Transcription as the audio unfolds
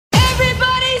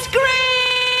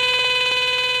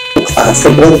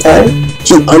plastic one time.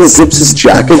 He unzips his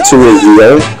jacket to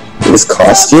reveal his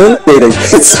costume.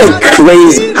 It's like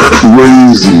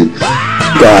crazy.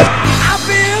 Got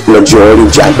majority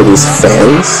Japanese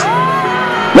fans.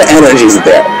 The energy's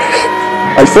there.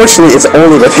 Unfortunately, it's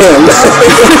only with him,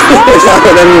 not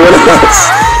with anyone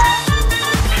else.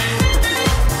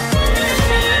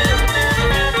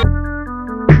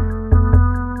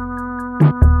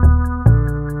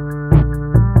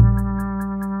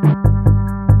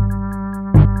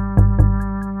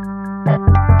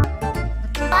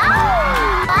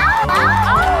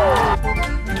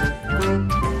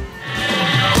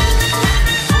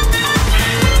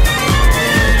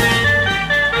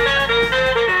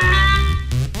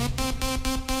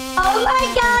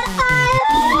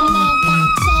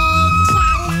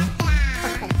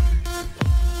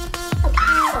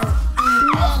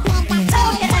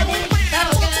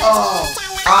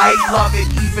 I love it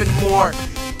even more.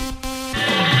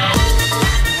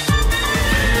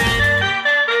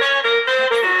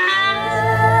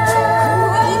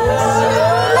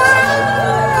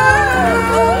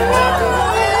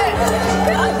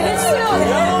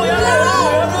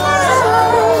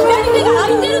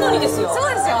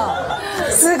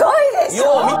すごいです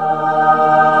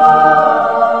よ。